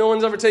path that no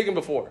one's ever taken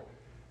before.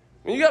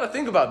 I mean, you got to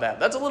think about that.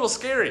 That's a little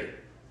scary.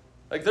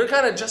 Like, they're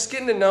kind of just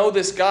getting to know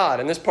this God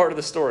in this part of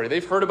the story.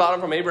 They've heard about him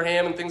from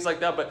Abraham and things like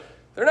that, but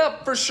they're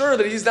not for sure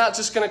that he's not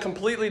just going to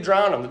completely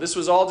drown them, that this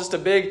was all just a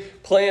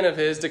big plan of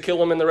his to kill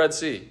them in the Red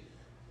Sea.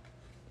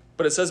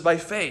 But it says by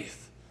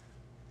faith,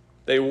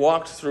 they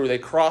walked through, they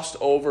crossed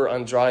over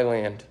on dry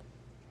land.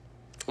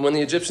 And when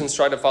the Egyptians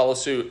tried to follow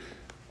suit,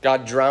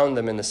 God drowned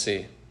them in the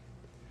sea.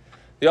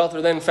 The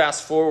author then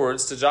fast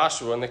forwards to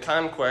Joshua and the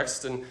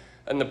conquest and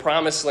the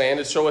promised land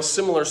to show a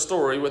similar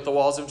story with the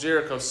walls of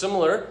Jericho.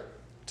 Similar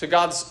to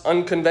God's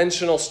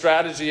unconventional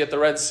strategy at the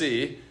Red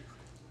Sea,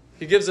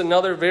 he gives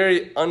another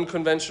very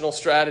unconventional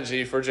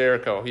strategy for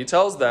Jericho. He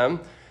tells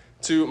them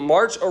to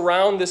march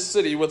around this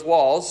city with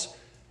walls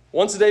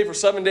once a day for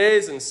 7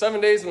 days, and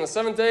 7 days on the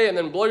seventh day, and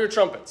then blow your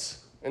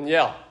trumpets and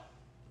yell,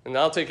 and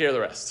I'll take care of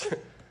the rest.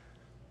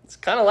 It's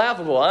kind of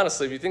laughable,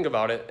 honestly, if you think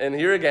about it. And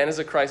here again is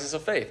a crisis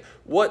of faith.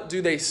 What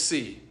do they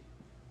see?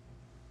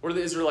 What do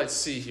the Israelites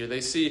see here? They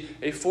see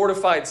a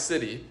fortified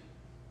city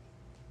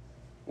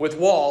with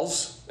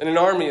walls and an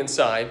army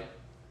inside,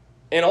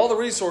 and all the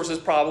resources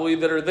probably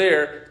that are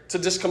there to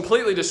just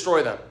completely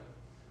destroy them.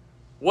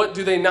 What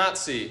do they not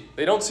see?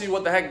 They don't see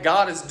what the heck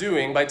God is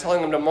doing by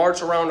telling them to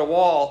march around a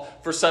wall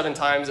for 7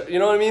 times. You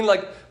know what I mean?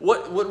 Like,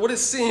 what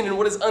is seen and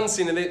what is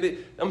unseen? And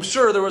I'm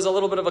sure there was a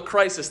little bit of a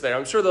crisis there.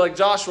 I'm sure they're like,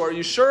 Joshua, are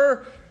you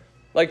sure?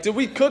 Like, did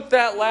we cook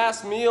that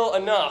last meal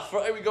enough?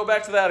 Right? We go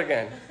back to that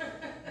again.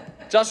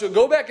 Joshua,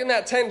 go back in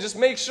that tent, just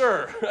make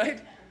sure,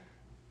 right?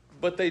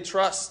 But they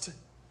trust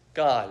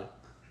God,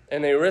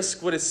 and they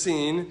risk what is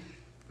seen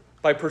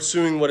by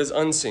pursuing what is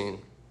unseen.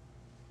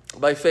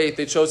 By faith,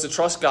 they chose to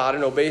trust God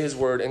and obey his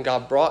word, and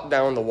God brought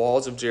down the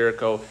walls of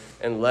Jericho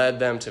and led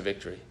them to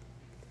victory.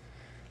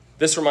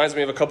 This reminds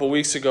me of a couple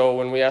weeks ago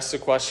when we asked the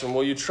question,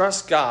 will you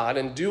trust God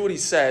and do what he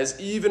says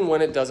even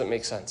when it doesn't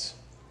make sense?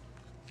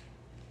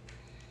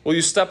 Will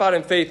you step out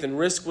in faith and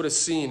risk what is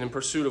seen in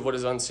pursuit of what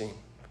is unseen?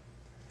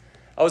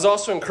 I was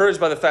also encouraged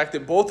by the fact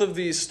that both of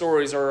these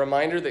stories are a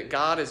reminder that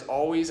God is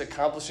always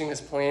accomplishing his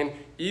plan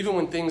even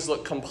when things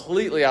look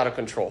completely out of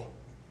control.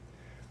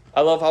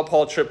 I love how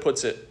Paul Tripp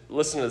puts it.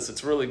 Listen to this,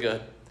 it's really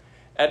good.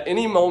 At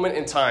any moment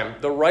in time,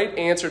 the right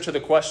answer to the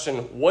question,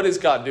 what is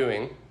God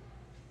doing,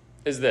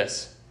 is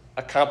this: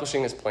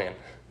 accomplishing his plan.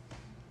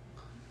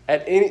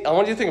 I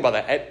want you to think about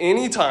that. At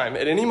any time,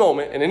 at any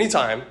moment, at any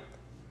time,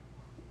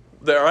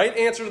 the right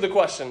answer to the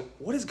question,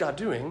 what is God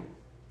doing,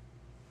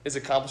 is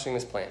accomplishing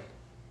this plan.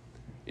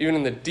 Even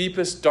in the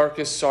deepest,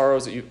 darkest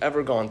sorrows that you've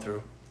ever gone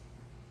through,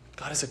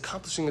 God is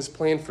accomplishing his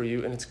plan for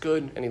you, and it's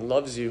good, and he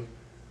loves you.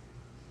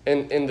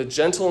 And the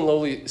gentle and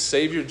lowly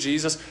Savior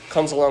Jesus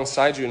comes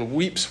alongside you and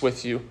weeps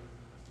with you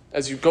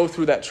as you go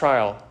through that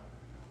trial.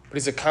 But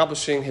he's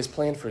accomplishing his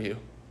plan for you.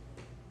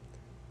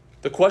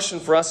 The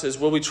question for us is,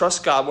 will we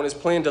trust God when his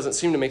plan doesn't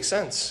seem to make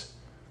sense?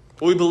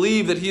 Will we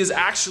believe that he is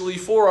actually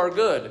for our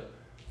good?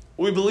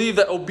 Will we believe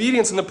that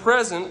obedience in the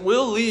present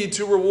will lead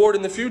to reward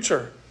in the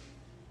future?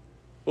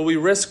 Will we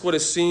risk what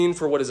is seen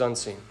for what is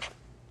unseen?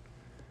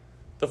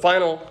 The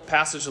final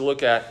passage to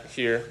look at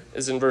here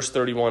is in verse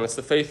 31. It's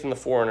the faith in the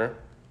foreigner.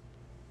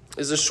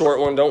 It's a short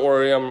one. Don't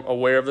worry, I'm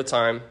aware of the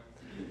time.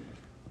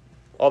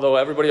 Although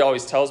everybody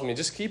always tells me,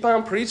 just keep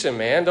on preaching,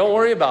 man. Don't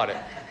worry about it.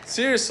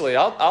 Seriously,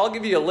 I'll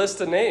give you a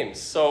list of names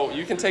so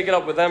you can take it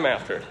up with them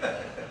after.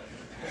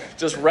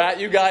 Just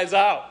rat you guys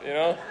out, you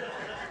know.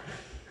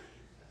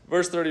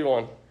 Verse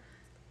 31.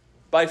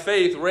 By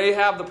faith,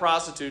 Rahab the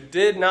prostitute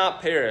did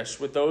not perish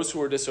with those who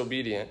were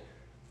disobedient,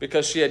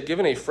 because she had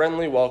given a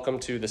friendly welcome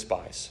to the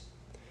spies.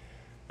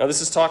 Now, this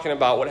is talking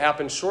about what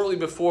happened shortly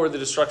before the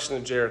destruction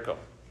of Jericho.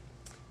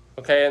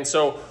 Okay, and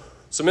so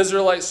some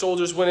Israelite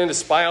soldiers went in to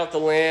spy out the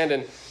land,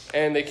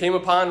 and they came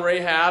upon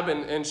Rahab,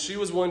 and she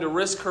was willing to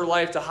risk her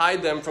life to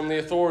hide them from the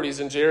authorities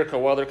in Jericho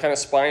while they're kind of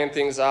spying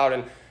things out.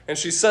 And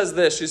she says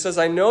this, she says,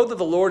 "I know that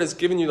the Lord has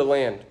given you the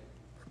land.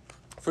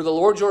 For the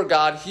Lord your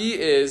God, he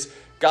is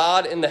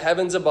God in the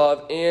heavens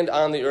above and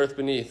on the earth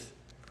beneath.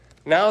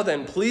 Now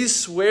then, please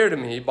swear to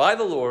me by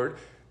the Lord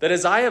that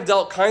as I have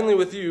dealt kindly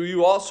with you,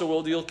 you also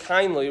will deal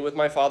kindly with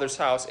my father's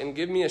house, and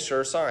give me a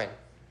sure sign,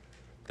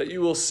 that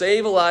you will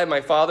save alive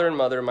my father and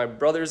mother, my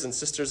brothers and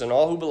sisters, and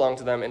all who belong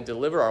to them, and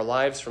deliver our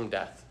lives from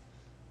death."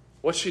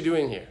 What's she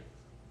doing here?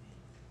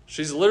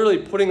 She's literally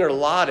putting her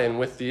lot in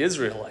with the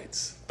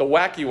Israelites, the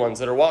wacky ones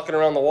that are walking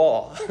around the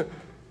wall.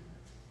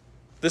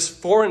 This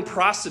foreign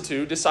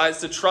prostitute decides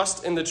to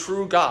trust in the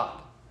true God.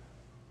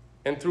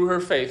 And through her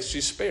faith,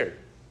 she's spared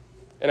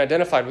and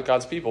identified with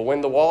God's people.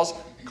 When the walls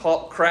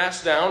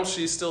crash down,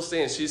 she's still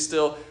standing. She's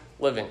still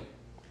living.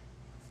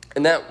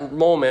 In that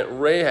moment,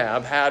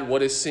 Rahab had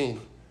what is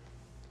seen.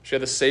 She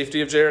had the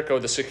safety of Jericho,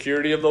 the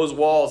security of those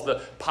walls,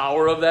 the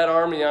power of that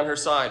army on her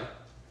side.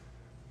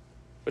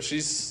 But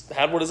she's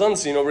had what is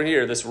unseen over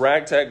here, this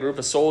ragtag group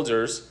of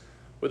soldiers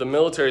with a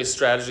military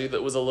strategy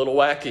that was a little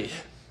wacky.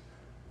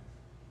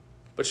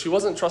 But she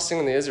wasn't trusting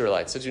in the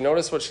Israelites. Did you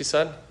notice what she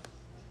said?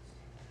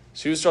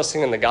 She was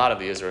trusting in the God of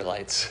the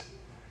Israelites.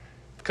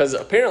 Because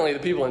apparently the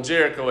people in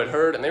Jericho had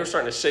heard, and they were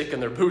starting to shake in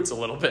their boots a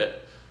little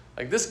bit.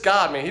 Like, this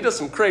God, man, he does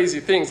some crazy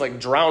things like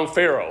drown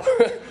Pharaoh.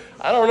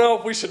 I don't know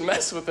if we should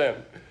mess with him.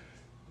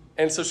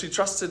 And so she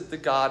trusted the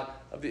God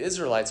of the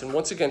Israelites. And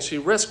once again, she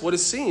risked what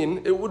is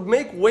seen. It would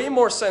make way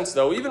more sense,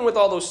 though, even with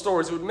all those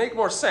stories, it would make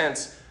more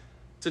sense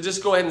to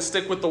just go ahead and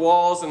stick with the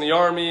walls and the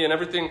army and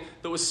everything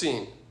that was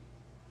seen.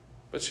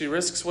 But she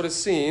risks what is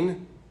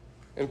seen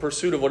in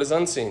pursuit of what is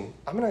unseen.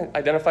 I'm going to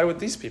identify with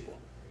these people.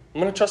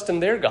 I'm going to trust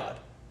in their God.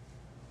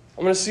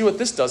 I'm going to see what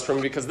this does for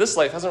me, because this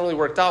life hasn't really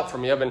worked out for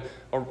me. I've been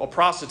a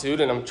prostitute,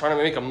 and I'm trying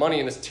to make money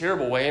in this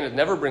terrible way, and it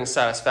never brings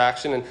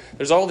satisfaction, and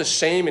there's all this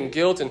shame and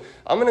guilt, and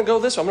I'm going to go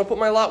this way. I'm going to put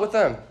my lot with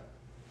them.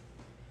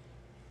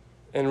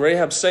 And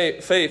Rahab's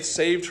faith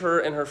saved her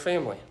and her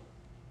family.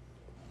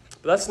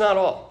 But that's not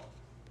all.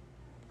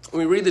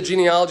 When we read the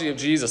genealogy of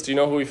Jesus, do you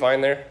know who we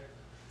find there?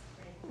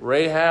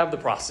 Rahab the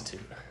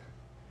prostitute.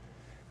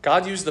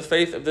 God used the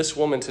faith of this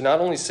woman to not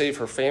only save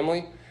her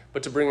family,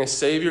 but to bring a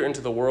Savior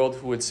into the world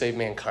who would save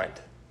mankind.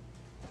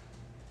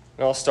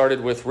 It all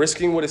started with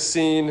risking what is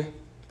seen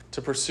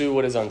to pursue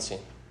what is unseen.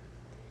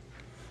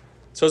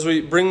 So as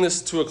we bring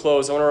this to a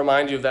close, I want to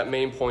remind you of that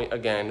main point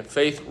again.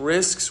 Faith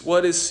risks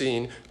what is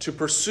seen to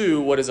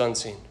pursue what is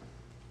unseen.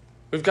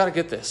 We've got to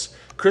get this.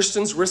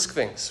 Christians risk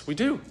things. We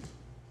do.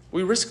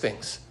 We risk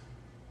things.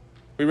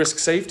 We risk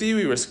safety.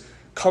 We risk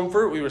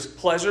comfort. We risk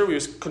pleasure. We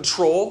risk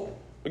control.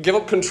 We give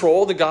up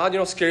control to God. You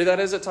know how scary that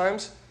is at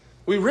times?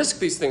 We risk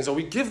these things, or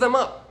we give them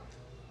up.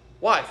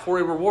 Why? For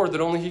a reward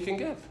that only he can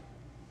give.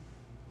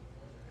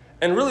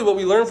 And really what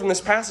we learn from this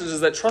passage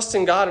is that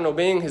trusting God and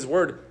obeying his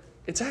word,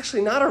 it's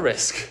actually not a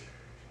risk.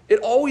 It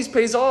always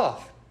pays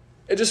off.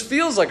 It just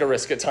feels like a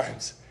risk at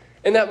times.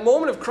 In that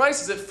moment of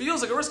crisis, it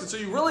feels like a risk. And so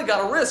you really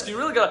got to risk. You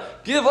really got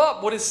to give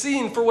up what is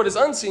seen for what is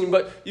unseen,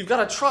 but you've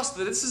got to trust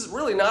that this is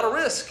really not a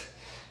risk,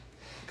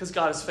 because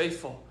God is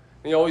faithful.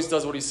 And he always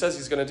does what he says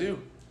he's going to do.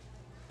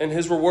 And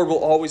his reward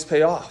will always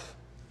pay off.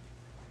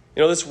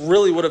 You know, this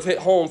really would have hit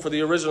home for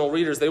the original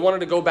readers. They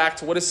wanted to go back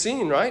to what is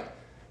seen, right?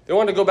 They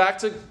wanted to go back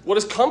to what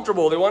is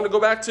comfortable. They wanted to go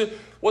back to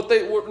what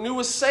they knew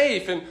was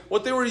safe and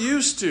what they were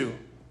used to.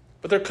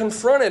 But they're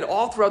confronted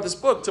all throughout this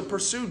book to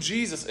pursue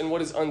Jesus in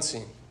what is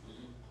unseen.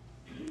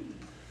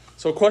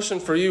 So a question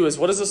for you is,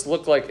 what does this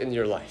look like in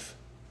your life?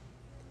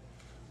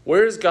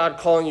 Where is God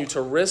calling you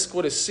to risk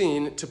what is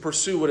seen to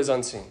pursue what is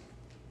unseen?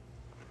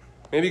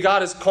 Maybe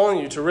God is calling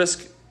you to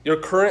risk your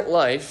current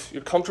life,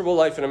 your comfortable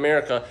life in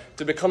America,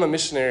 to become a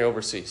missionary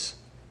overseas.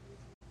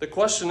 The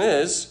question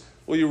is,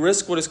 will you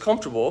risk what is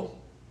comfortable,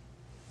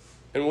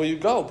 and will you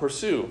go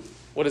pursue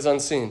what is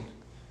unseen?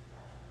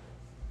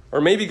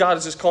 Or maybe God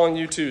is just calling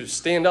you to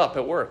stand up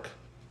at work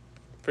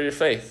for your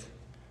faith,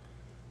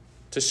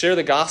 to share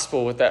the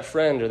gospel with that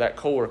friend or that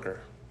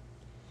coworker,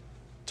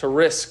 to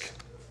risk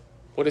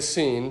what is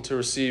seen to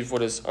receive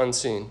what is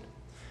unseen.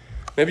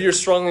 Maybe you're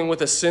struggling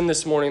with a sin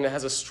this morning that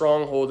has a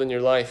stronghold in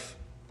your life,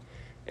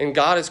 and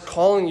God is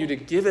calling you to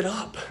give it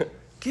up.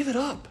 Give it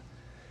up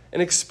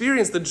and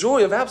experience the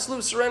joy of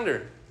absolute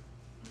surrender.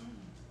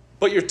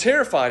 But you're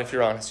terrified, if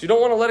you're honest. You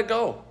don't want to let it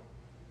go.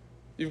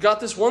 You've got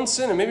this one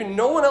sin, and maybe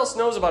no one else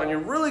knows about it, and you're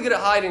really good at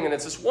hiding it.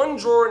 It's this one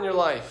drawer in your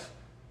life,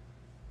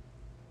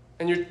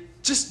 and you're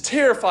just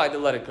terrified to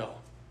let it go.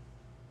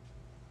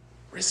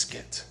 Risk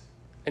it,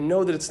 and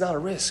know that it's not a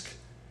risk.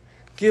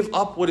 Give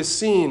up what is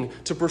seen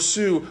to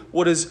pursue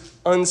what is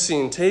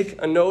unseen.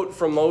 Take a note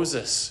from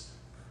Moses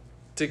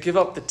to give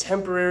up the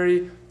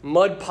temporary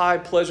mud pie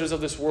pleasures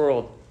of this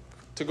world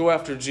to go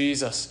after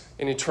Jesus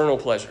in eternal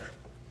pleasure.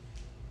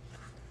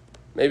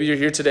 Maybe you're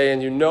here today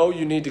and you know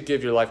you need to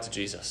give your life to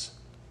Jesus.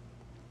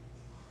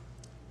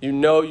 You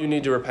know you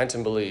need to repent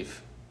and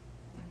believe.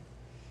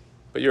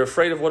 But you're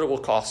afraid of what it will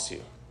cost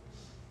you.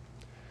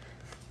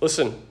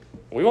 Listen,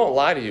 we won't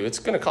lie to you. It's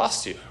going to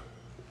cost you.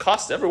 It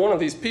cost every one of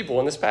these people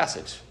in this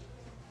passage.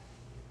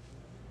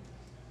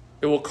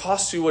 It will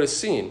cost you what is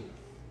seen,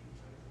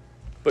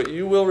 but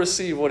you will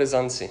receive what is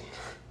unseen.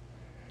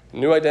 A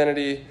new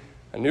identity,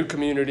 a new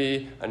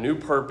community, a new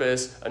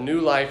purpose, a new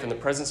life in the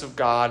presence of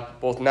God,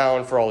 both now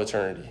and for all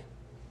eternity.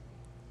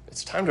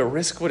 It's time to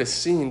risk what is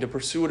seen to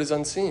pursue what is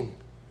unseen.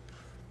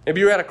 Maybe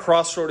you're at a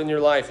crossroad in your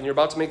life and you're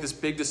about to make this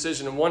big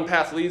decision, and one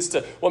path leads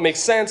to what makes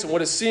sense and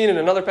what is seen, and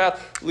another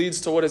path leads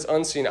to what is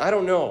unseen. I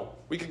don't know.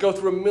 We could go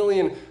through a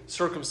million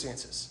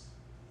circumstances.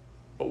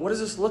 But what does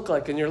this look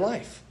like in your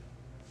life?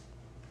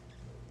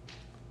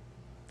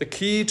 The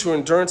key to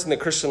endurance in the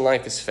Christian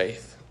life is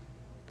faith.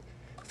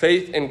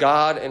 Faith in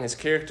God and his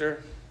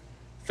character.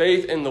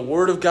 Faith in the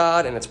word of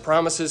God and its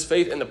promises.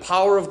 Faith in the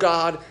power of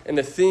God and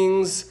the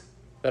things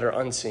that are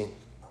unseen.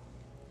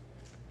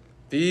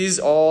 These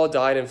all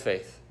died in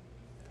faith,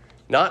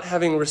 not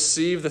having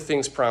received the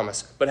things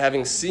promised, but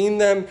having seen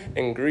them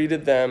and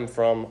greeted them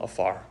from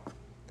afar.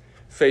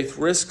 Faith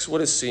risks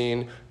what is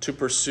seen to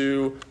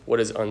pursue what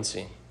is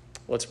unseen.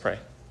 Let's pray.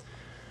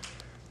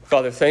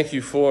 Father, thank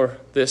you for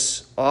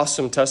this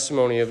awesome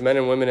testimony of men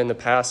and women in the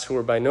past who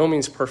were by no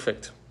means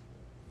perfect.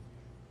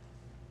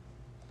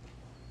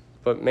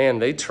 But man,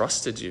 they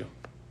trusted you.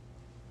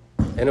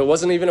 And it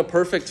wasn't even a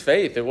perfect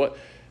faith.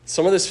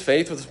 Some of this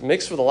faith was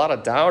mixed with a lot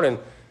of doubt and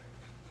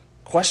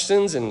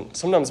questions and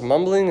sometimes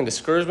mumbling and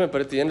discouragement, but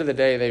at the end of the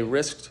day, they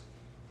risked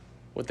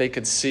what they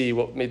could see,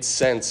 what made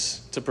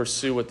sense, to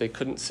pursue what they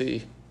couldn't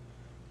see.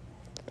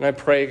 And I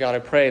pray,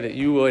 God, that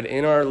you would,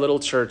 in our little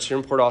church here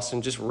in Port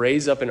Austin, just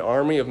raise up an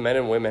army of men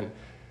and women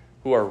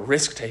who are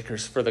risk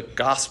takers for the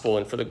gospel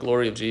and for the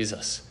glory of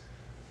Jesus.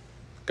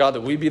 God,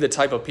 that we be the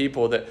type of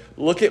people that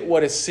look at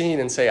what is seen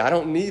and say, I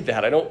don't need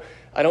that. I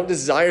don't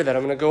desire that.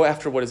 I'm going to go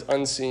after what is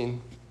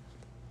unseen.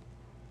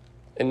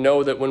 And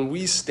know that when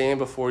we stand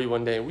before you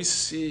one day and we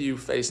see you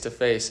face to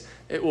face,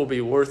 it will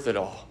be worth it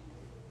all.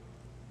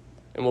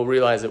 And we'll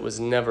realize it was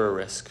never a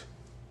risk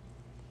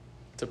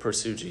to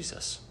pursue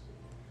Jesus.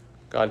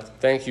 God,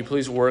 thank you.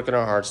 Please work in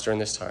our hearts during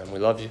this time. We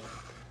love you.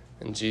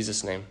 In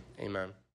Jesus' name, amen.